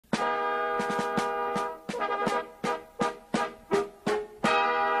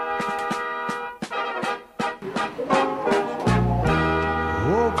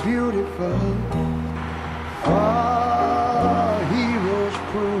Oh, beautiful, our heroes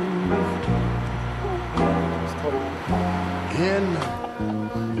proved in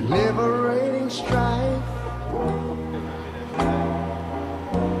liberating strife.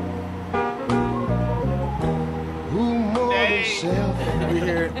 Who more than self? We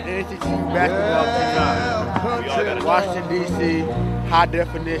here at NCCU basketball tonight. Washington, D.C., high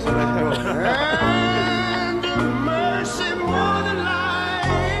definition. Let's go. And mercy more than life.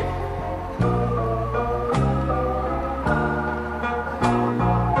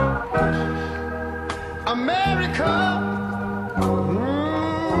 America,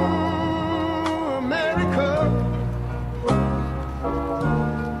 America,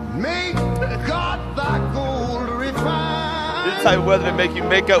 make God thy gold refine. This type of weather to make you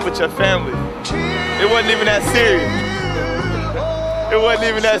make up with your family. It wasn't even that serious. It wasn't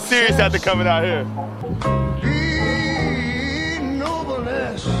even that serious after coming out here. Be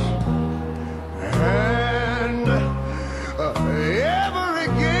nobleness and ever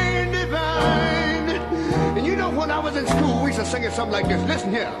again divine. And you know, when I was in school, we used to sing it something like this. Listen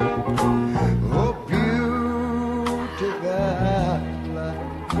here. Oh, beautiful,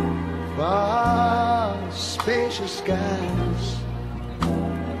 far spacious skies,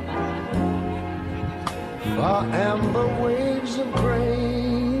 far amber waves of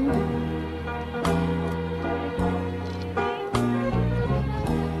grain,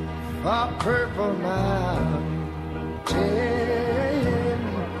 far purple mountain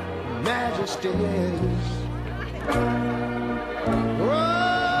majesties,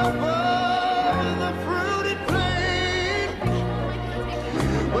 over the fruited plain.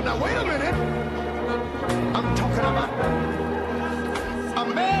 But now wait a minute, I'm talking about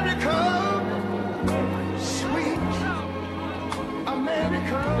America, sweet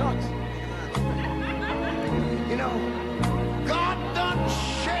America. You know, God done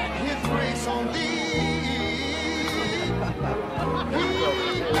shed his grace on thee.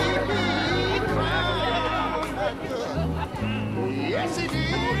 Yes, he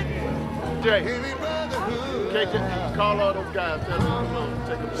did. Jay, Heavy brotherhood. okay, call all those guys. Tell them to come on.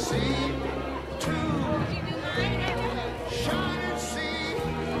 Take them. See to shine and see.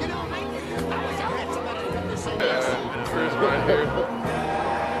 You know, I wish I had somebody to come to say yes. Chris right here.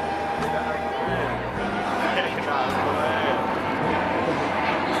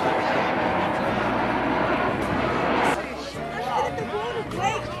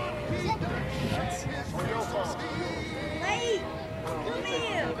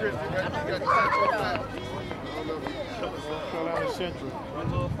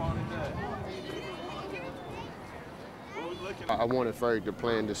 I wanted Ferg to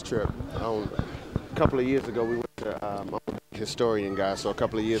plan this trip. A couple of years ago, we went to, I'm a historian guy, so a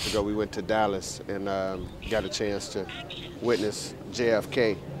couple of years ago we went to Dallas and got a chance to witness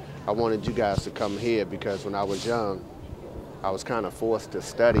JFK. I wanted you guys to come here because when I was young, I was kind of forced to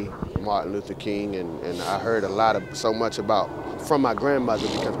study Martin Luther King, and I heard so much from my grandmother,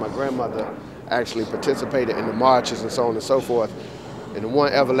 because my grandmother actually participated in the marches and so on and so forth. And the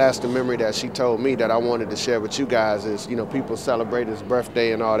one everlasting memory that she told me that I wanted to share with you guys is, you know, people celebrate his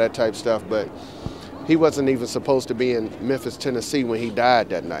birthday and all that type stuff, but he wasn't even supposed to be in Memphis, Tennessee when he died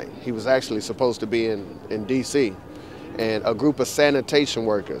that night. He was actually supposed to be in D.C. And a group of sanitation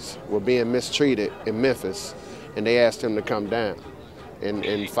workers were being mistreated in Memphis, and they asked him to come down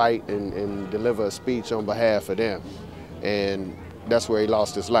and fight and deliver a speech on behalf of them. And that's where he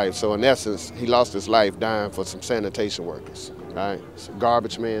lost his life. So in essence, he lost his life dying for some sanitation workers, right? So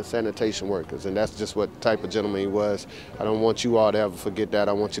garbage men, sanitation workers, and that's just what type of gentleman he was. I don't want you all to ever forget that.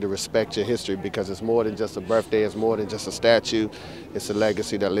 I want you to respect your history, because it's more than just a birthday, it's more than just a statue, it's a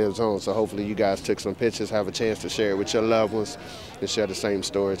legacy that lives on. So hopefully you guys took some pictures, have a chance to share it with your loved ones, and share the same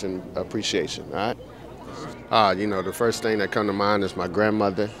stories and appreciation, all right? You know, the first thing that come to mind is my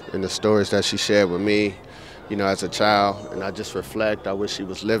grandmother and the stories that she shared with me, you know, as a child, and I just reflect. I wish she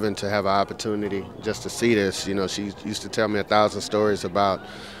was living to have an opportunity just to see this. You know, she used to tell me 1,000 stories about,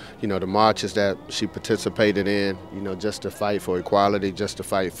 you know, the marches that she participated in, you know, just to fight for equality, just to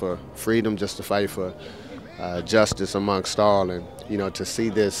fight for freedom, just to fight for justice amongst all. And, you know, to see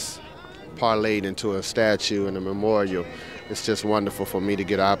this parlayed into a statue and a memorial, it's just wonderful for me to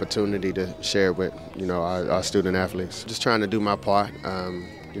get an opportunity to share with, you know, our student athletes. Just trying to do my part.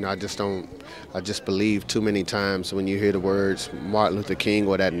 You know, I just believe too many times when you hear the words Martin Luther King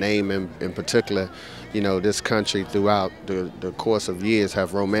or that name in particular, you know, this country throughout the course of years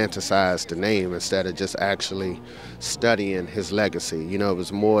have romanticized the name instead of just actually studying his legacy. You know, it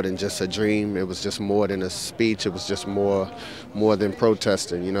was more than just a dream. It was just more than a speech. It was just more than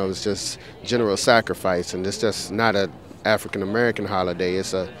protesting. You know, it was just general sacrifice, and it's just not a African-American holiday.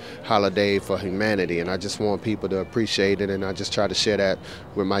 It's a holiday for humanity, and I just want people to appreciate it, and I just try to share that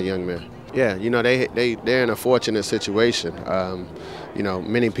with my young men. Yeah, you know, they're in a fortunate situation. You know,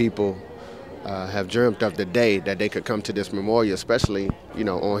 many people have dreamt of the day that they could come to this memorial, especially, you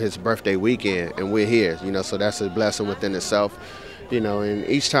know, on his birthday weekend, and we're here, you know, so that's a blessing within itself. You know, and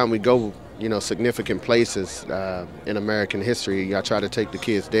each time we go, you know, significant places in American history, I try to take the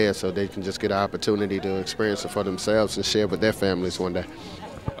kids there so they can just get an opportunity to experience it for themselves and share with their families one day.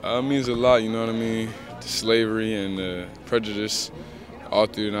 It means a lot, you know what I mean? The slavery and prejudice all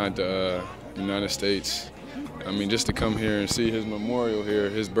throughout the United States. I mean, just to come here and see his memorial here,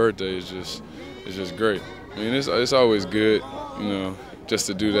 his birthday is just great. I mean, it's always good, you know, just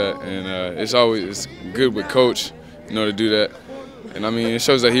to do that, and it's good with Coach, you know, to do that. And I mean, it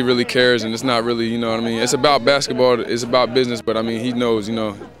shows that he really cares, and it's not really, you know what I mean, it's about basketball, it's about business, but I mean, he knows, you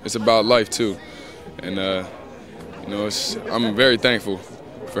know, it's about life too. And, you know, I'm very thankful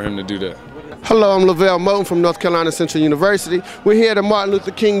for him to do that. Hello, I'm LeVelle Moton from North Carolina Central University. We're here at the Martin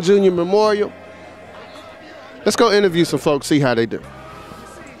Luther King Jr. Memorial. Let's go interview some folks, see how they do.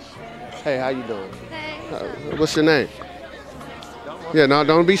 Hey, how you doing? Hey. What's your name? Yeah, no,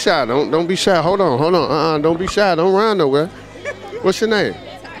 don't be shy. Don't be shy. Hold on. Don't be shy. Don't run nowhere. What's your name?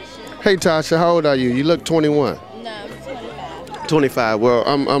 Tasha. Hey, Tasha, how old are you? You look 21. No, I'm 25. 25. Well,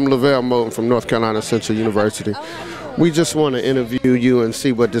 I'm LeVelle Moton from North Carolina Central University. We just want to interview you and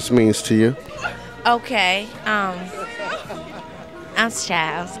see what this means to you. Okay. I'm shy. I'm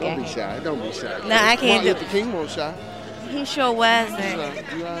scared. Don't be shy. Don't be shy. No, I can't do it. Martin Luther King won't shy. He sure wasn't.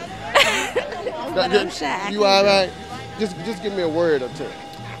 You all right? But I'm shy. You all right? Just give me a word or two.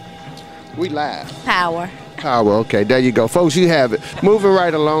 We live. Power. Power. Okay, there you go. Folks, you have it. Moving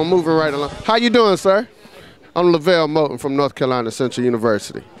right along. How you doing, sir? I'm LeVelle Moton from North Carolina Central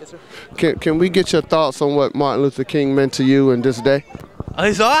University. Yes, sir. Can we get your thoughts on what Martin Luther King meant to you in this day? Oh,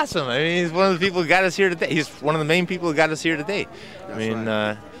 he's awesome. I mean, he's one of the people who got us here today. He's one of the main people who got us here today. I mean,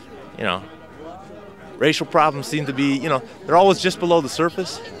 you know, racial problems seem to be, you know, they're always just below the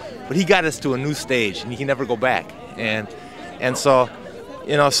surface, but he got us to a new stage, and he can never go back. And so,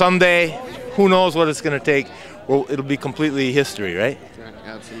 you know, someday, who knows what it's going to take? Well, it'll be completely history, right?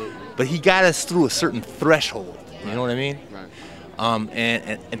 Absolutely. But he got us through a certain threshold. You know what I mean? Right.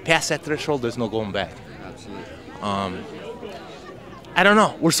 And past that threshold, there's no going back. Absolutely. I don't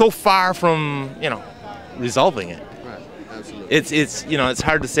know. We're so far from, you know, resolving it. Right. Absolutely. It's you know, it's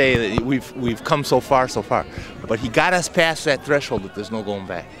hard to say that we've come so far. But he got us past that threshold that there's no going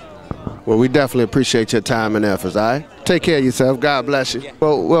back. Well, we definitely appreciate your time and efforts, all right? Take care of yourself. God bless you. Yeah.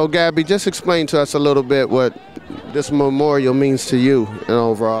 Well, Gabby, just explain to us a little bit what this memorial means to you and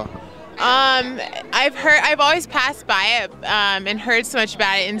overall. I've always passed by it and heard so much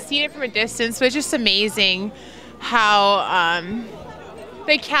about it and seen it from a distance, but it's just amazing how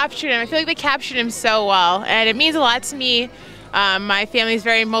they captured him. I feel like they captured him so well, and it means a lot to me. My family's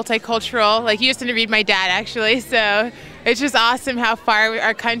very multicultural. Like, you just interviewed my dad, actually, so it's just awesome how far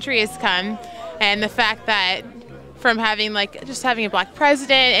our country has come, and the fact that from having just having a black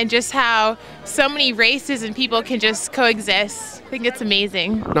president and just how so many races and people can just coexist. I think it's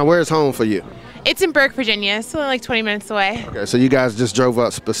amazing. Now, where's home for you? It's in Burke, Virginia. It's only like 20 minutes away. Okay, so you guys just drove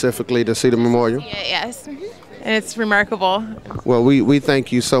up specifically to see the memorial? Yeah, yes, and it's remarkable. Well, we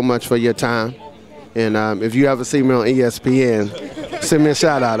thank you so much for your time, and if you ever see me on ESPN, send me a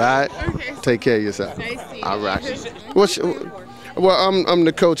shout out, all right? Okay. Take care of yourself. Nice to see you. All right. Well, I'm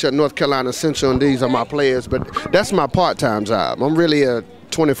the coach at North Carolina Central, and these are my players, but that's my part-time job. I'm really a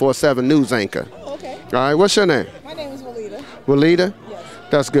 24/7 news anchor. Okay. All right, what's your name? My name is Walida. Walida? Yes.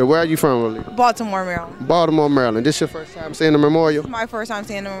 That's good. Where are you from, Walida? Baltimore, Maryland. Baltimore, Maryland. This your first time seeing the memorial? My first time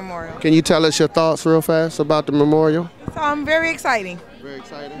seeing the memorial. Can you tell us your thoughts real fast about the memorial? Very exciting. Very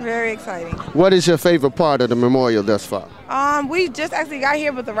exciting? Very exciting. What is your favorite part of the memorial thus far? We just actually got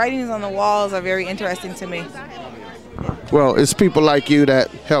here, but the writings on the walls are very interesting to me. Well, it's people like you that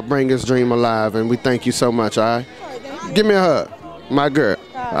help bring this dream alive, and we thank you so much, all right? Give me a hug, my girl.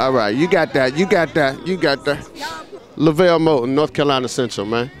 All right, you got that, you got that, you got that. LeVelle Moton, North Carolina Central,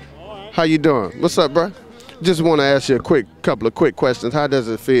 man. How you doing? What's up, bro? Just want to ask you a couple of quick questions. How does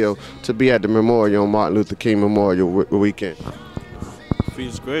it feel to be at the memorial on Martin Luther King Memorial Weekend?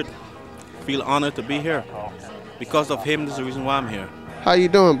 Feels good. Feel honored to be here. Because of him, this is the reason why I'm here. How you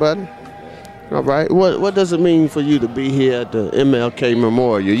doing, buddy? All right. What does it mean for you to be here at the MLK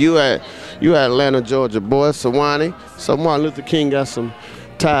Memorial? You at Atlanta, Georgia, boy, Sewanee. So Martin Luther King got some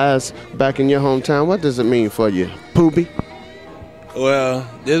ties back in your hometown. What does it mean for you, Poobie? Well,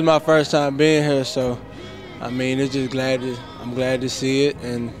 this is my first time being here, so I mean, it's just I'm glad to see it,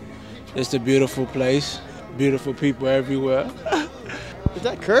 and it's a beautiful place, beautiful people everywhere. Is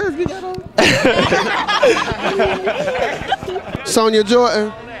that curve you got on? Sonia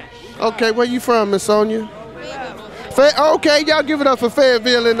Jordan. Okay, where you from, Miss Sonia? Okay, y'all give it up for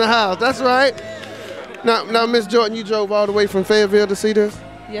Fayetteville in the house. That's right. Now, Miss Jordan, you drove all the way from Fayetteville to see this?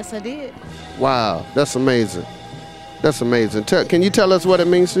 Yes, I did. Wow, that's amazing. That's amazing. Can you tell us what it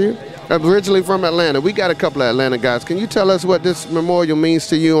means to you? I'm originally from Atlanta. We got a couple of Atlanta guys. Can you tell us what this memorial means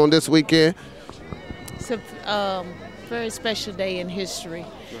to you on this weekend? It's a very special day in history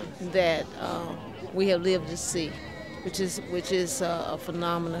that we have lived to see, which is a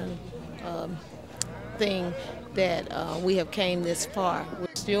phenomenal thing that we have came this far. We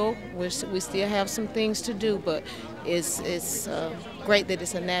still have some things to do, but it's great that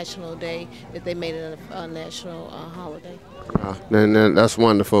it's a national day, that they made it a national holiday. And that's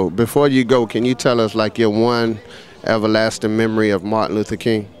wonderful. Before you go, can you tell us like your one everlasting memory of Martin Luther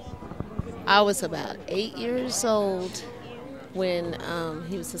King? I was about 8 years old when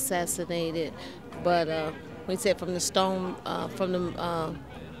he was assassinated, but we said from the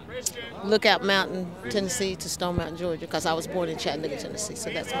Lookout Mountain, Tennessee to Stone Mountain, Georgia, because I was born in Chattanooga, Tennessee, so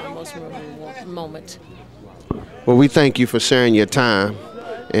that's my most memorable moment. Well, we thank you for sharing your time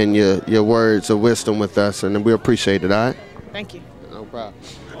and your words of wisdom with us, and we appreciate it, all right? Thank you. No problem.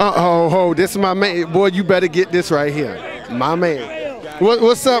 Oh, this is my man. Boy, you better get this right here. My man.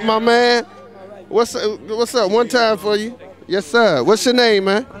 What's up, my man? What's up? One time for you. Yes, sir. What's your name,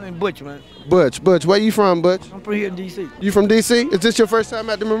 man? My name Butch, man. Butch. Where you from, Butch? I'm from here in D.C. You from D.C.? Is this your first time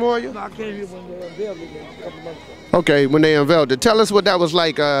at the memorial? No, I came here when they unveiled it a couple months ago. Okay, when they unveiled it. Tell us what that was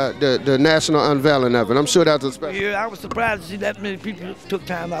like, the national unveiling of it. I'm sure that was special. Yeah, I was surprised to see that many people took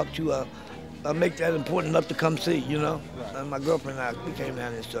time out to make that important enough to come see, you know. And my girlfriend and I, we came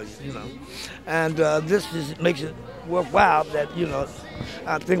down here and studied, you know. And this makes it worthwhile that, you know,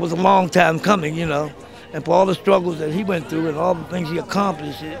 I think it was a long time coming, you know. And for all the struggles that he went through and all the things he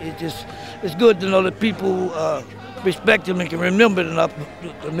accomplished, it's good to know that people respect him and can remember it enough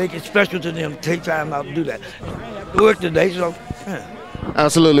to make it special to them, take time out to do that. Work today, so, yeah.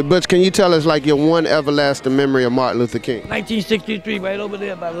 Absolutely. Butch, can you tell us like your one everlasting memory of Martin Luther King? 1963, right over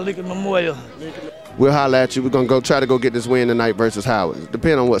there by the Lincoln Memorial. We'll holler at you. We're going to try to go get this win tonight versus Howard.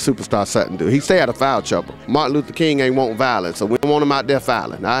 Depending on what Superstar Sutton do. He stay out of foul trouble. Martin Luther King ain't want violence, so we don't want him out there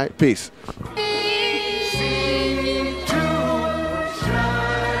fouling. All right? Peace.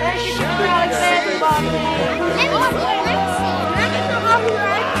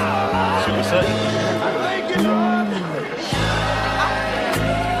 Super Sutton.